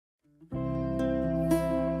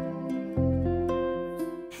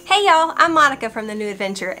Hey y'all, I'm Monica from The New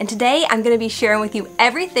Adventure, and today I'm going to be sharing with you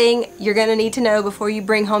everything you're going to need to know before you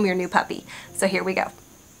bring home your new puppy. So here we go.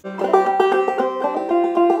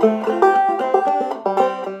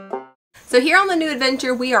 So here on The New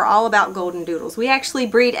Adventure, we are all about golden doodles. We actually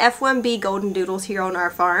breed F1B golden doodles here on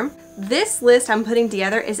our farm. This list I'm putting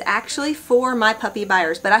together is actually for my puppy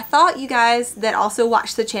buyers, but I thought you guys that also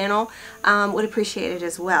watch the channel would appreciate it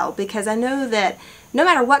as well, because I know that no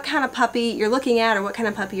matter what kind of puppy you're looking at or what kind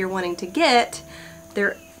of puppy you're wanting to get,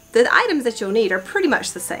 the items that you'll need are pretty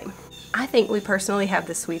much the same. I think we personally have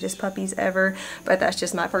the sweetest puppies ever, but that's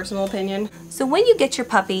just my personal opinion. So when you get your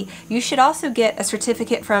puppy, you should also get a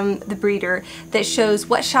certificate from the breeder that shows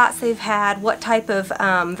what shots they've had, what type of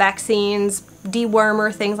vaccines,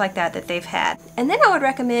 dewormer, things like that they've had. And then I would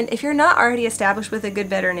recommend, if you're not already established with a good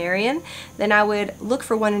veterinarian, then I would look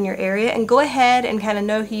for one in your area and go ahead and kind of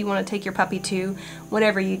know who you want to take your puppy to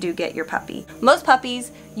whenever you do get your puppy. Most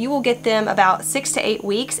puppies, you will get them about 6 to 8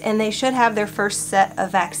 weeks and they should have their first set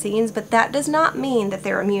of vaccines, but that does not mean that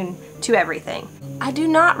they're immune to everything. I do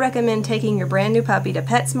not recommend taking your brand new puppy to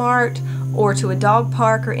PetSmart or to a dog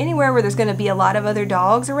park or anywhere where there's going to be a lot of other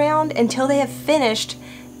dogs around until they have finished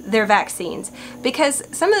their vaccines, because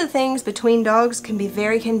some of the things between dogs can be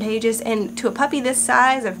very contagious, and to a puppy this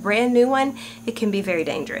size, a brand new one, it can be very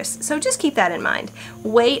dangerous. So just keep that in mind.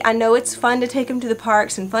 Wait, I know it's fun to take them to the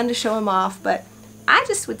parks and fun to show them off, but I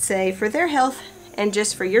just would say for their health and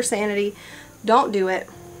just for your sanity, don't do it.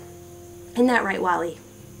 Isn't that right, Wally?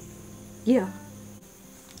 Yeah.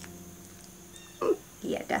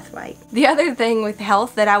 Yeah, that's right. The other thing with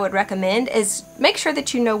health that I would recommend is make sure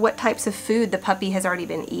that you know what types of food the puppy has already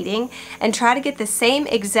been eating and try to get the same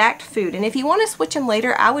exact food. And if you want to switch them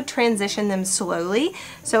later, I would transition them slowly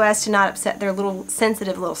so as to not upset their little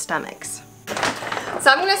sensitive little stomachs. So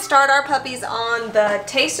I'm going to start our puppies on the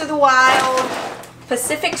Taste of the Wild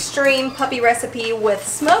Pacific Stream puppy recipe with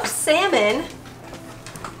smoked salmon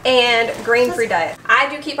and grain-free diet. I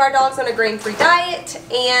do keep our dogs on a grain-free diet,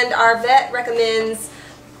 and our vet recommends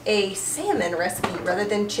a salmon recipe rather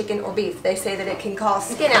than chicken or beef. They say that it can cause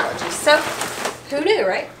skin allergies. So, who knew,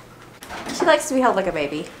 right? She likes to be held like a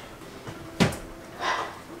baby.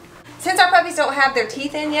 Since our puppies don't have their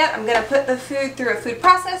teeth in yet, I'm going to put the food through a food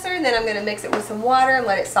processor, and then I'm going to mix it with some water and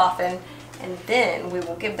let it soften, and then we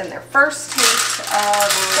will give them their first taste of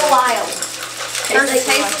the wild. First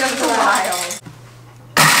taste of the wild.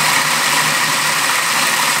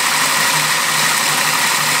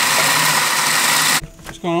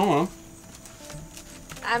 What's going on, Mom?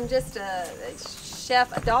 I'm just a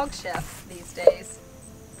chef, a dog chef these days.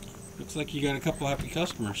 Looks like you got a couple happy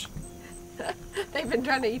customers. They've been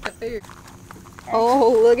trying to eat the food.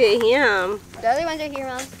 Oh, look at him. The other ones are here,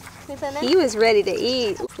 Mom. Can you put them in? He was ready to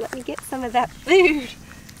eat. Let me get some of that food.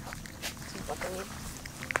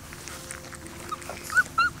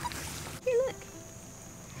 Here, look.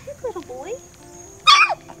 Look, little boy.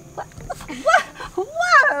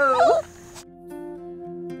 Whoa!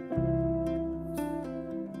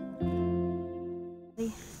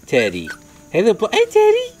 Teddy. Hey, little boy. Hey,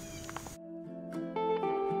 Teddy.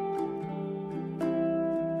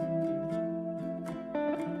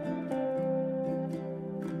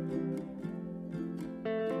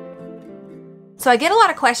 So I get a lot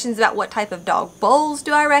of questions about what type of dog bowls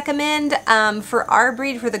do I recommend. For our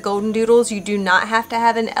breed, for the Golden Doodles, you do not have to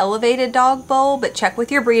have an elevated dog bowl, but check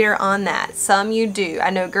with your breeder on that. Some you do. I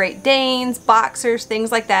know Great Danes, Boxers,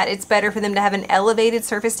 things like that, it's better for them to have an elevated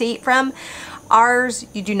surface to eat from. Ours,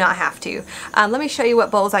 you do not have to. Let me show you what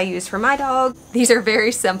bowls I use for my dog. These are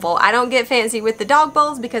very simple. I don't get fancy with the dog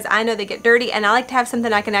bowls because I know they get dirty, and I like to have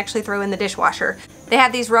something I can actually throw in the dishwasher. They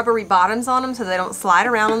have these rubbery bottoms on them so they don't slide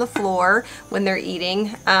around on the floor when they're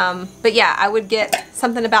eating. But yeah, I would get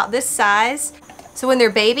something about this size. So when they're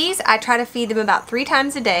babies, I try to feed them about 3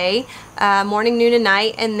 times a day, morning, noon, and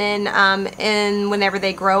night, and then whenever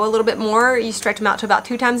they grow a little bit more, you stretch them out to about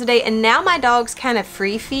 2 times a day. And now my dogs kind of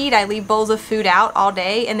free feed. I leave bowls of food out all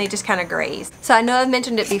day and they just kind of graze. So I know I've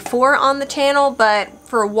mentioned it before on the channel, but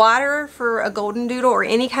for water, for a Golden Doodle or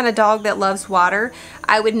any kind of dog that loves water,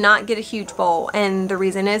 I would not get a huge bowl, and the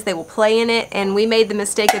reason is they will play in it. And we made the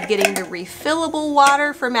mistake of getting the refillable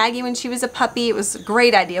water for Maggie when she was a puppy. It was a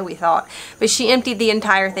great idea, we thought, but she emptied the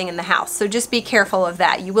entire thing in the house. So just be careful of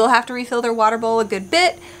that. You will have to refill their water bowl a good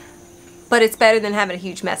bit, but it's better than having a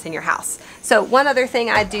huge mess in your house. So one other thing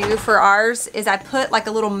I do for ours is I put like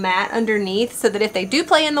a little mat underneath so that if they do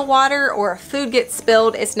play in the water or food gets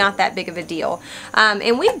spilled, it's not that big of a deal.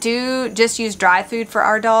 And we do just use dry food for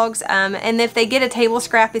our dogs, and if they get a table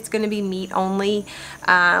scrap, it's going to be meat only.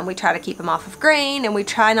 We try to keep them off of grain, and we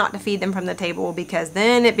try not to feed them from the table because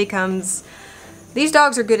then it becomes These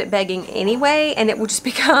dogs are good at begging anyway, and it will just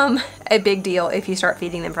become a big deal if you start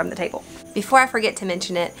feeding them from the table. Before I forget to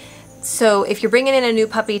mention it, so if you're bringing in a new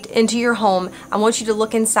puppy into your home, I want you to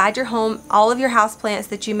look inside your home, all of your houseplants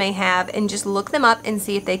that you may have, and just look them up and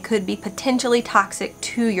see if they could be potentially toxic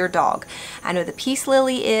to your dog. I know the peace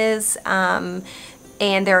lily is,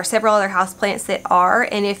 and there are several other houseplants that are,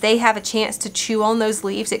 and if they have a chance to chew on those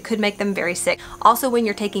leaves, it could make them very sick. Also, when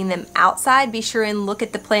you're taking them outside, be sure and look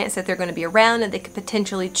at the plants that they're going to be around and they could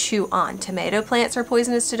potentially chew on. Tomato plants are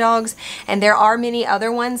poisonous to dogs, and there are many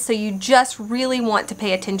other ones, so you just really want to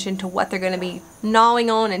pay attention to what they're going to be gnawing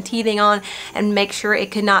on and teething on, and make sure it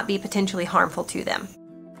could not be potentially harmful to them.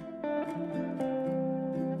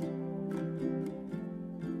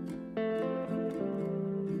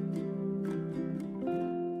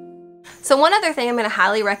 So one other thing I'm going to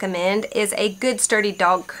highly recommend is a good sturdy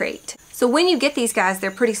dog crate. So when you get these guys, they're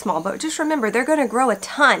pretty small, but just remember they're going to grow a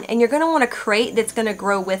ton, and you're going to want a crate that's going to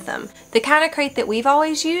grow with them. The kind of crate that we've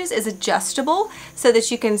always used is adjustable so that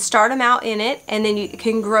you can start them out in it and then you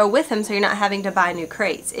can grow with them, so you're not having to buy new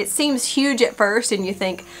crates. It seems huge at first and you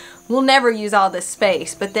think, we'll never use all this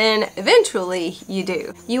space, but then eventually you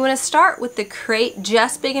do. You want to start with the crate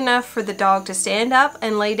just big enough for the dog to stand up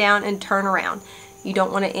and lay down and turn around. You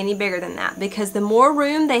don't want it any bigger than that, because the more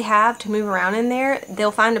room they have to move around in there,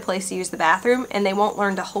 they'll find a place to use the bathroom and they won't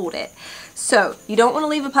learn to hold it. So you don't want to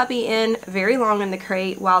leave a puppy in very long in the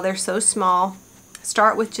crate while they're so small.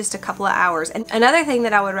 Start with just a couple of hours. And another thing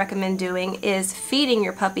that I would recommend doing is feeding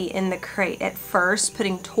your puppy in the crate at first,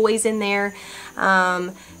 putting toys in there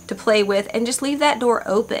to play with, and just leave that door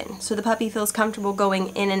open so the puppy feels comfortable going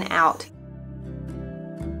in and out.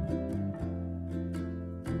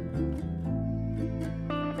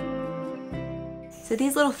 So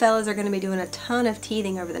these little fellas are going to be doing a ton of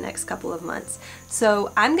teething over the next couple of months.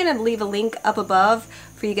 So I'm going to leave a link up above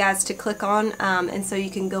for you guys to click on, and so you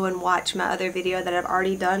can go and watch my other video that I've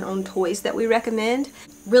already done on toys that we recommend.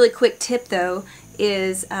 Really quick tip though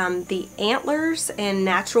is the antlers and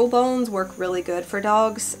natural bones work really good for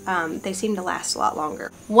dogs. They seem to last a lot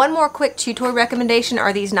longer. One more quick chew toy recommendation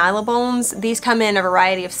are these Nylabones. These come in a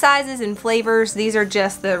variety of sizes and flavors. These are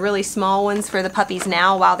just the really small ones for the puppies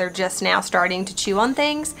now while they're just now starting to chew on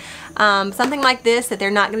things. Something like this that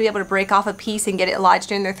they're not going to be able to break off a piece and get it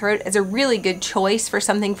lodged in their throat is a really good choice for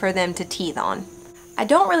something for them to teeth on. I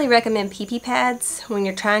don't really recommend pee-pee pads when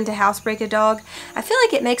you're trying to housebreak a dog. I feel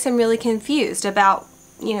like it makes them really confused about,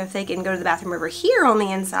 you know, if they can go to the bathroom over here on the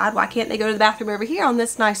inside, why can't they go to the bathroom over here on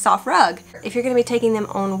this nice soft rug? If you're going to be taking them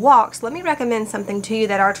on walks, let me recommend something to you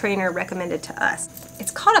that our trainer recommended to us. It's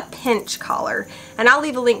called a pinch collar, and I'll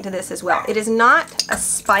leave a link to this as well. It is not a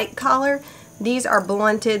spike collar. These are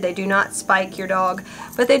blunted, they do not spike your dog,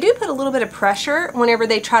 but they do put a little bit of pressure whenever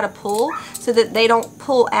they try to pull so that they don't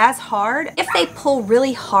pull as hard. If they pull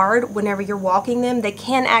really hard whenever you're walking them, they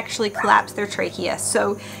can actually collapse their trachea.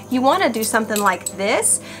 So you want to do something like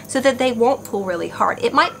this so that they won't pull really hard.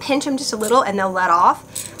 It might pinch them just a little and they'll let off.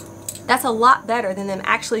 That's a lot better than them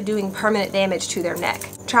actually doing permanent damage to their neck.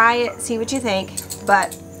 Try it, see what you think,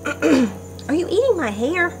 but are you eating my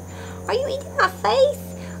hair? Are you eating my face?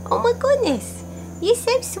 Oh my goodness, you're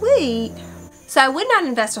so sweet. So I would not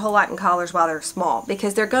invest a whole lot in collars while they're small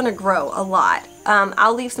because they're going to grow a lot.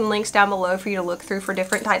 I'll leave some links down below for you to look through for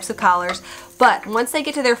different types of collars. But once they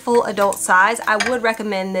get to their full adult size, I would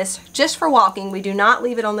recommend this just for walking. We do not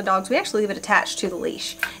leave it on the dogs. We actually leave it attached to the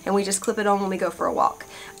leash and we just clip it on when we go for a walk.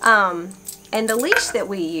 And the leash that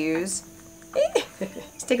we use,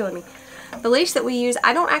 it's tickling me. The leash that we use,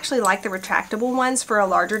 I don't actually like the retractable ones for a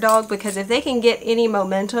larger dog because if they can get any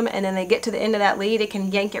momentum and then they get to the end of that lead, it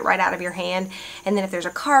can yank it right out of your hand. And then if there's a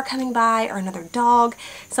car coming by or another dog,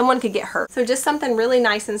 someone could get hurt. So just something really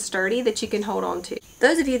nice and sturdy that you can hold on to.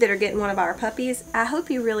 Those of you that are getting one of our puppies, I hope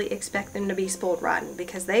you really expect them to be spoiled rotten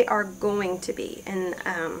because they are going to be. And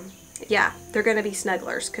yeah, they're going to be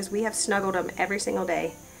snugglers because we have snuggled them every single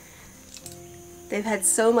day. They've had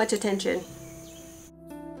so much attention.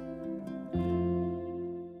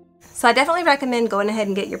 So I definitely recommend going ahead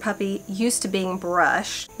and get your puppy used to being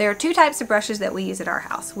brushed. There are two types of brushes that we use at our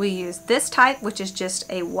house. We use this type, which is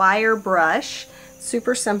just a wire brush.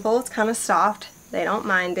 Super simple, it's kind of soft, they don't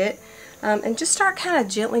mind it. And just start kind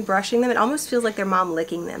of gently brushing them. It almost feels like their mom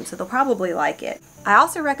licking them, so they'll probably like it. I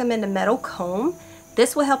also recommend a metal comb.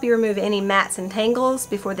 This will help you remove any mats and tangles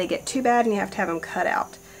before they get too bad and you have to have them cut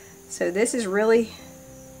out. So this is really,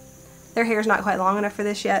 their hair's not quite long enough for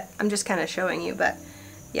this yet. I'm just kind of showing you, but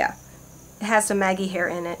yeah. It has some Maggie hair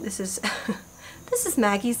in it. This is this is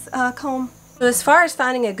Maggie's comb. So as far as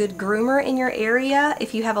finding a good groomer in your area,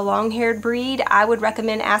 if you have a long-haired breed, I would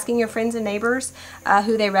recommend asking your friends and neighbors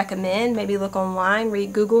who they recommend. Maybe look online,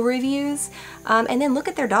 read Google reviews, and then look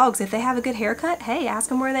at their dogs. If they have a good haircut, hey, ask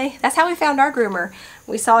them where they... That's how we found our groomer.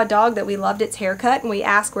 We saw a dog that we loved its haircut, and we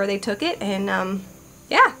asked where they took it, and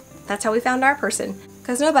yeah, that's how we found our person.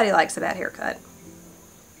 Because nobody likes a bad haircut.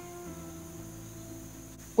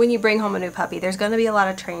 When you bring home a new puppy, there's going to be a lot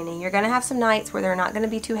of training. You're going to have some nights where they're not going to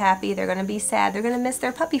be too happy. They're going to be sad. They're going to miss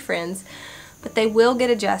their puppy friends. But they will get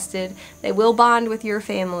adjusted. They will bond with your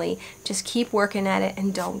family. Just keep working at it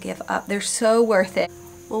and don't give up. They're so worth it.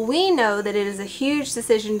 Well, we know that it is a huge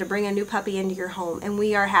decision to bring a new puppy into your home, and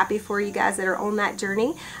we are happy for you guys that are on that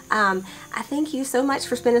journey. I thank you so much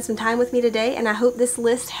for spending some time with me today, and I hope this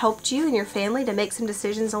list helped you and your family to make some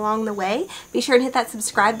decisions along the way. Be sure to hit that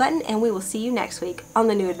subscribe button, and we will see you next week on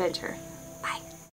The New Adventure.